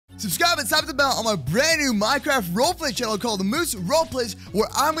Subscribe and tap the bell on my brand new Minecraft roleplay channel called the Moose Roleplays, where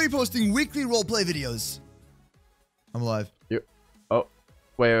I'm going to be posting weekly roleplay videos. I'm alive. Oh,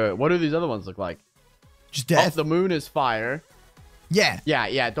 wait. What do these other ones look like? Just death. Oh, the moon is fire. Yeah.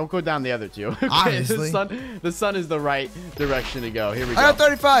 Yeah. Don't go down the other two. Okay, obviously. The sun is the right direction to go. Here we go. I got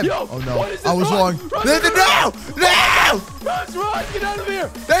 35. Yo, oh no, what is this? I was wrong. Run, No! Run! Get out of here!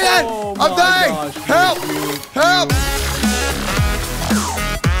 Dad, Oh I'm dying! gosh, Help! dude. Help!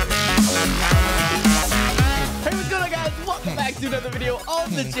 Hey, what's going on, guys? Welcome back to another video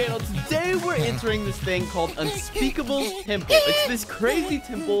on the channel. Today we're entering this thing called Unspeakable Temple. It's this crazy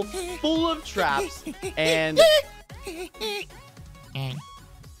temple full of traps, and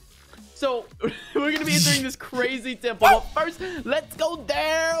so we're gonna be entering this crazy temple. But first, let's go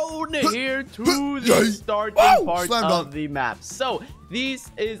down here to the starting part of the map. So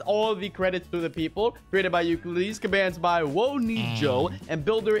this is all the credits to the people. Created by Euclides, commands by Wonijo, and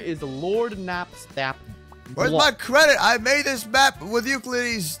builder is Lord Napstap. Where's my credit? I made this map with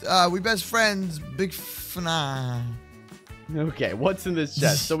Euclides. We best friends. Big fan. Okay, what's in this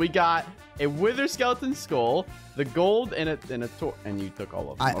chest? So we got a wither skeleton skull, the gold, and a torch. And you took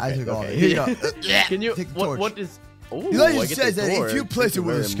all of them. I took all of it. Here you go. Can you? Take the torch. What is? Oh, The legend says that if you place it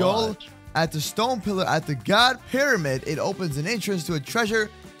with a skull at the stone pillar at the god pyramid, it opens an entrance to a treasure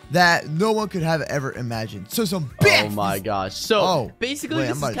that no one could have ever imagined. So some big. Oh my gosh. So basically,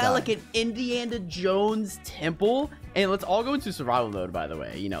 this is kind of like an Indiana Jones temple. And let's all go into survival mode, by the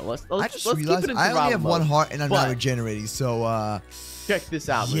way. You know, let's keep it in survival mode. I only have one heart and I'm not regenerating, so check this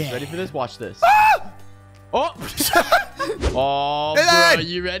out, Moose. Ready for this? Watch this. Ah! Oh! Oh, bro, are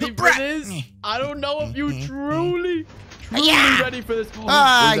you ready for this? I don't know if you truly ready for this. Oh,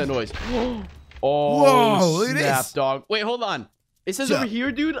 what is that noise? Oh, whoa, look at snap, this. dog. Wait, hold on. It says over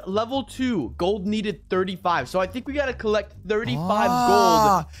here, dude, level 2. Gold needed 35. So I think we got to collect 35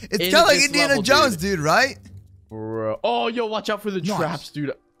 gold. It's kind of like Indiana Jones, dude, right? Bro. Oh, yo, watch out for the traps,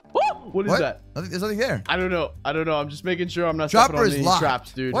 dude. Oh, what is that? There's nothing there. I don't know. I'm just making sure I'm not stepping on any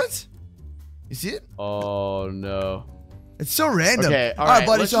traps, dude. What? You see it? Oh, no. It's so random. Okay, all right,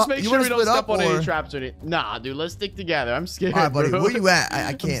 buddy. Let's just make sure we don't step on any traps or anything. Nah, dude, let's stick together. I'm scared, all right, buddy. bro. Where you at?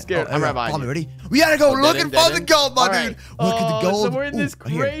 I can't. I'm scared. I'm right behind you. Ready? We gotta go looking for the gold, my dude. Look at the gold. So we're in this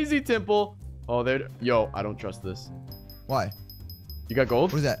crazy temple. Oh, there. Yo, I don't trust this. Why? You got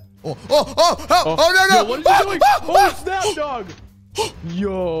gold? What is that? Oh, no. Yo, what are you doing? Oh, snap, dog.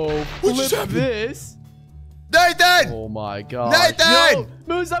 Yo, flip this. Nathan! Oh my god. Nathan! Yo,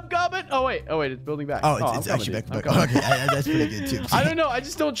 Moose, I'm coming. Oh wait, it's building back. Oh, it's actually back. Okay, that's pretty good too. I don't know. I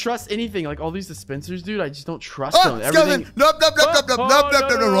just don't trust anything. Like all these dispensers, dude. I just don't trust them. Everything. Nope.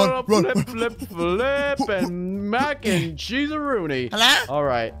 Run. Flip, and mac and cheese-a-rooney. Hello? All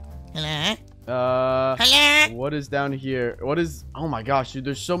right. Hello? Hello? What is down here? What is? Oh my gosh, dude.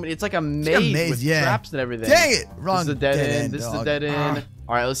 There's so many. It's like a maze with traps and everything. Dang it! Wrong. This is a dead end. This is a dead end.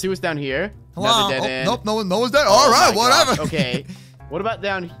 All right, let's see what's down here. Hello? Another dead end. Nope, no one's dead. All right, whatever. Gosh. Okay. What about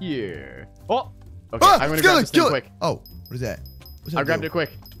down here? Oh. Okay, I'm gonna grab this thing quick. Oh, what is that? I grabbed it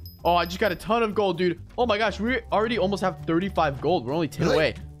quick. Oh, I just got a ton of gold, dude. Oh my gosh, we already almost have 35 gold. We're only 10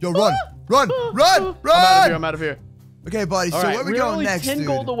 away. Yo, run! I'm out of here. Okay, buddy. So where we going next, dude? 10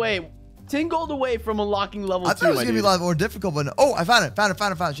 gold away. 10 gold away from unlocking level 2. I thought it was gonna be a lot more difficult, but no. I found it. Found it.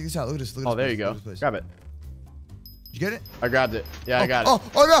 Check this out. Look at this. Oh, there you go. Grab it. Did you get it? I grabbed it. Yeah, I got it. Oh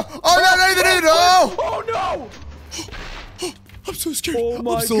no, Nathan! Oh no! I'm so scared. Oh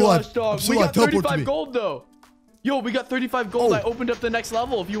my gosh, dog. We got 35 gold though. Yo, we got 35 gold. I opened up the next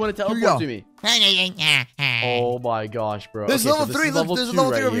level if you want to teleport to me. Oh my gosh, bro. There's level 3. Look, there's a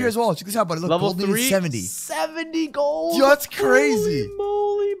level 3 over here as well. Check this out, buddy. Look, level gold 3? 70. 70 gold. Yo, that's crazy.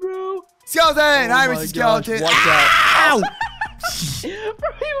 Holy moly, bro. Skeleton! Hi, Mr. Skeleton. Watch out. Ow!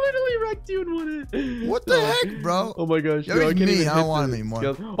 Bro, he literally wrecked you in one hit. What the heck, bro? Oh my gosh. Yo, I don't want him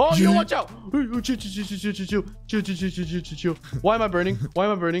anymore. Oh, yo, watch out. Chill. Why am I burning?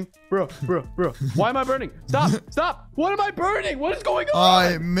 Bro. Why am I burning? Stop. What am I burning? What is going on?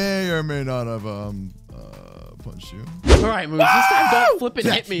 I may or may not have punched you. All right, Moose. This time don't flip and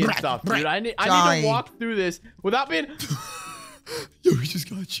hit me and stuff, dude. I need to walk through this without being... Yo, he just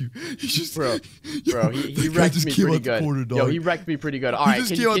got you. He just... Bro, he wrecked me pretty good. Yo, he wrecked me pretty good. All right,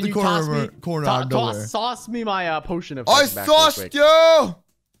 can you sauce me my potion of... I sauced you!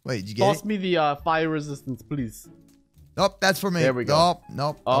 Wait, did you get it? Sauce me the fire resistance, please. Nope, that's for me. There we go.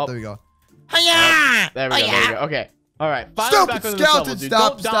 Nope. Oh, there we go. There we go. Okay. All right. Finally back on the level, dude.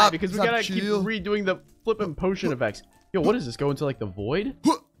 Don't die because we gotta keep redoing the flipping potion effects. Yo, what is this? Go into like the void?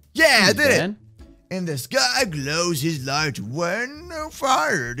 Yeah, I did it. In the sky glows his light when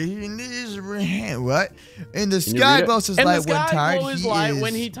fired in his hand. What? In the sky glows his light when tired.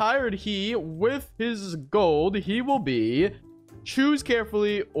 When he tired, he with his gold he will be. Choose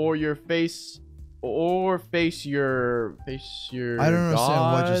carefully, or your face, or face your. I don't understand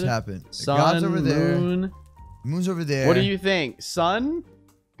what just happened. Sun, God's over there. Moon. Moon's over there. What do you think? Sun,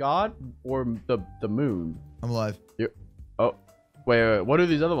 God, or the moon? I'm alive. Oh, wait. What do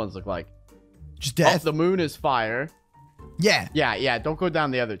these other ones look like? Just death. Oh, the moon is fire. Yeah. Yeah. Don't go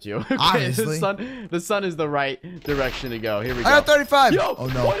down the other two. Okay, obviously. The sun is the right direction to go. Here we go. I got 35. Yo, oh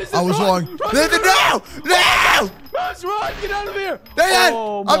no. What is this? I was wrong. Nathan, no! Moose, run! Get out of here! Nathan,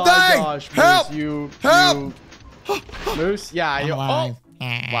 oh I'm my dying. Gosh, Help! Moose, Help! Moose, yeah. I'm alive.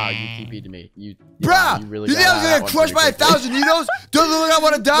 Wow, you TP'd me. Bruh, you really think I was gonna crush by 1,000 needles? Don't look like I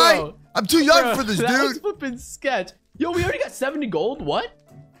want to die. Bro, I'm too young for this, that dude. was flipping sketch. Yo, we already got 70 gold. What?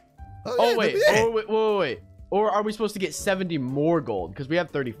 Oh, yeah, wait. Or are we supposed to get 70 more gold? Because we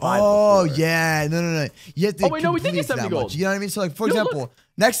have 35. Oh, before. yeah. No. You have to we did get 70 gold. You know what I mean? So, like, for example,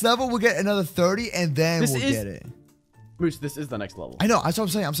 next level, we'll get another 30, and then we'll get it. Moose, this is the next level. I know. That's what I'm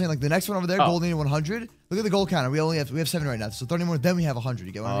saying. I'm saying, like, the next one over there, gold needing 100. Look at the gold counter. We have 7 right now. So 30 more, then we have 100.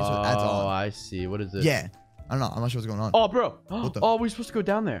 You get what I mean? So it adds on. Oh, I see. What is this? Yeah. I don't know. I'm not sure what's going on. Oh, bro. Oh, we're supposed to go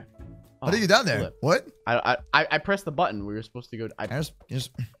down there. How do you get down there? Flip. What? I pressed the button. We were supposed to go. Hang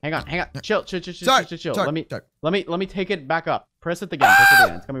on. Chill. Sorry. Let me take it back up. Press it again.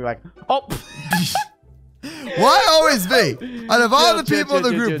 It's coming back. Oh. Why always me? Out of all the people in the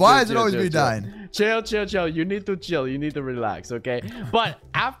group, why is it always me dying? Chill. You need to chill. You need to relax, okay? But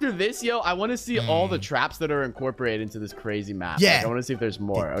after this, yo, I want to see all the traps that are incorporated into this crazy map. Yeah. Like, I want to see if there's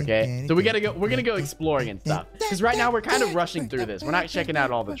more, okay? So we're gonna go exploring and stuff. Because right now we're kind of rushing through this. We're not checking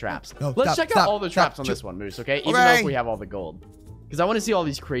out all the traps. Let's check out all the traps on this one, Moose, okay? Even though if we have all the gold. Because I want to see all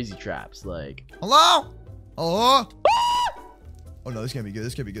these crazy traps, like. Hello? Oh no, this can't be good.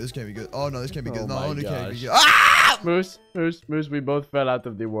 Oh no, this can't be good. No, this can't be good. Ah! Moose, we both fell out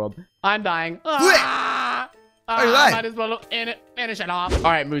of the world. I'm dying. Are you I might as well finish it off.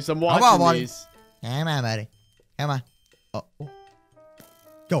 All right, Moose, I'm watching these. Come on, buddy. Come on. Oh.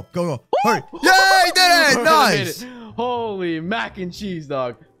 Go. Hurry. Yeah, he did it. Nice. Holy mac and cheese,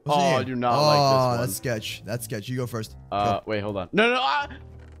 dog. Oh, I do not like this one. That's sketch. You go first. Wait, hold on. No.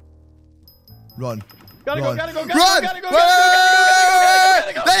 Run. Gotta go. Run!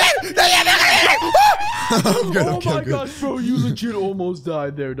 Oh my gosh, bro, you legit almost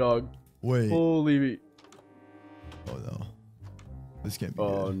died there, dog. Wait. Holy. Oh no. This can't be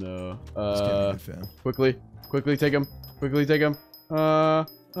good. No. This can't be good, fam. Quickly take him. Wait,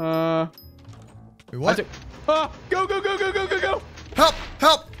 what? Go. Help!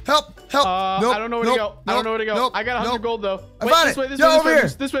 I don't know where to go. I got 100 gold though. I found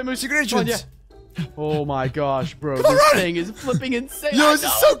it. This way, Moose. Secret entrance. Oh my gosh, bro. This thing is flipping insane. Yo, this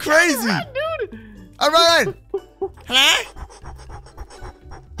is so crazy. Dude. I'm running.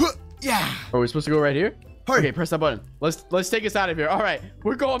 Yeah. Are we supposed to go right here? Hurry. Okay, press that button. Let's take us out of here. All right,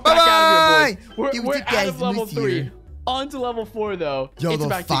 we're going back out of here, boys. We're out of level 3. On to level 4 though. Yo, it's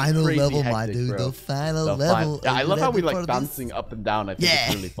the final level, my dude. Bro. The final level. Yeah, I love how we like bouncing up and down. I think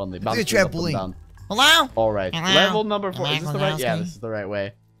it's really fun. They bounce up and down. Hello? All right, level number 4. Is this the right? Yeah, this is the right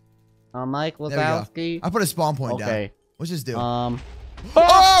way. Mike Wazowski. I put a spawn point down. What's this do? Oh,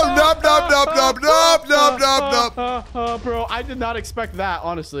 nope. Bro, I did not expect that,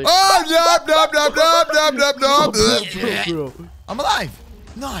 honestly. Nope. I'm alive.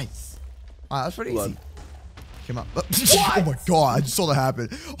 Nice. Alright, that's pretty easy. Come on. Oh my god, I just saw that happen.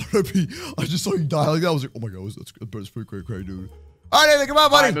 I just saw you die like that. I was like, oh my god, that's pretty crazy, dude. Alright, Nathan, come on,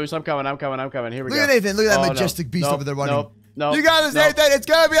 buddy. Alright, Moose, I'm coming. Here we go. Look at Nathan. Look at that majestic beast over there running. No. You got this, Nathan. It's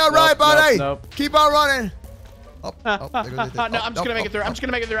gonna be alright, buddy. Nope. Keep on running. No, I'm just gonna make it through. I'm just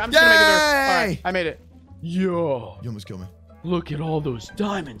gonna make it through. All right, I made it. Yo. You almost killed me. Look at all those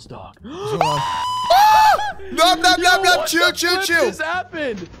diamonds, dog. What's going on? Nope. Chill. What just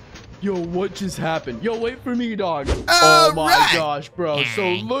happened? Yo, what just happened? Yo, wait for me, dog. Oh my gosh, bro. So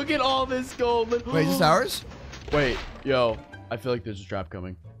look at all this gold. Wait, is this ours? Wait, yo. I feel like there's a trap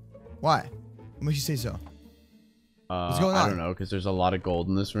coming. Why? What makes you say so? What's going on? I don't know, because there's a lot of gold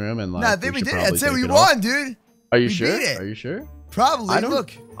in this room, and like. Nah, I think we did it. That's it. We won, dude. Are you sure? Are you sure? Probably.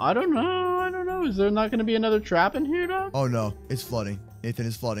 Look. I don't know. Is there not going to be another trap in here, dog? Oh no, it's flooding. Nathan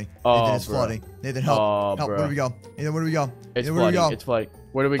is flooding. Nathan, help. Oh, help. Where do we go? Nathan, where do we go? It's flooding. It's flooding.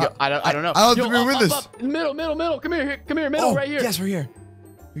 Where do we go? I don't know. I don't think we win this. Middle. Come here, middle, right here. Yes, we're here.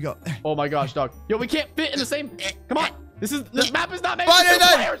 We go. Oh my gosh, dog. Yo, we can't fit in the same. Come on. This map is not made for two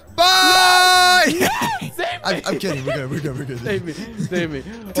players. Bye. Same I'm kidding. We're good. Save me.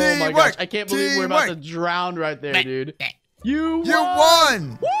 Oh my gosh. I can't believe we're about to drown right there, dude. You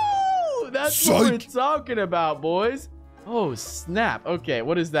won. Woo! That's what we're talking about, boys. Oh, snap. Okay,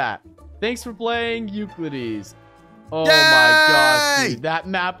 what is that? Thanks for playing Euclides. Oh my gosh, dude. That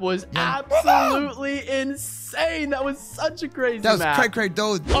map was absolutely insane. That was such a crazy map. That was cray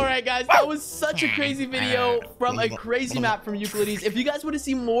dude. All right, guys. That was such a crazy video from a crazy map from Euclides. If you guys want to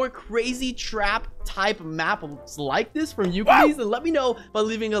see more crazy trap type maps like this from Euclides, then let me know by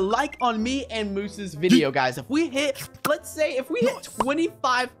leaving a like on me and Moose's video, guys. If we hit, let's say, if we hit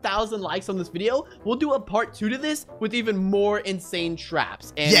 25,000 likes on this video, we'll do a part 2 to this with even more insane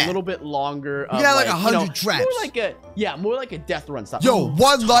traps and a little bit longer. Yeah, like 100 traps. More like a death run stuff. Yo,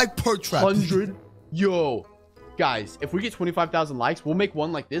 1 like per trap. 100. Yo, guys, if we get 25,000 likes, we'll make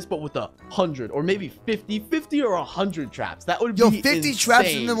one like this, but with 100 or maybe 50 or 100 traps. That would be 50 insane.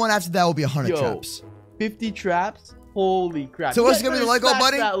 traps, and then one after that will be 100 traps. 50 traps. Holy crap. So what's gonna be the like,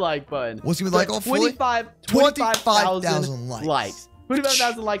 buddy? That like button. What's gonna be the like, 25,000 likes.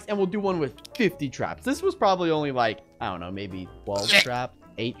 25,000 likes, and we'll do one with 50 traps. This was probably only like, I don't know, maybe 12 traps.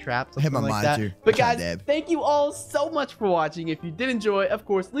 8 traps, something like that. But guys, thank you all so much for watching. If you did enjoy, of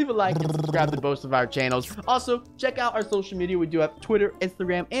course, leave a like and subscribe to both of our channels. Also, check out our social media. We do have Twitter,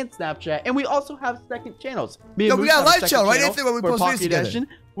 Instagram, and Snapchat, and we also have second channels. We got a live channel right after when we post videos together.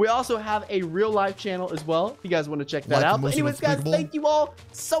 We also have a real life channel as well, if you guys want to check that out. But anyways, guys, thank you all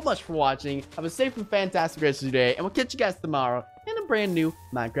so much for watching. Have a safe and fantastic rest of your day, and we'll catch you guys tomorrow in a brand new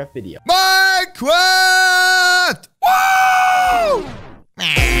Minecraft video. Minecraft! Woo!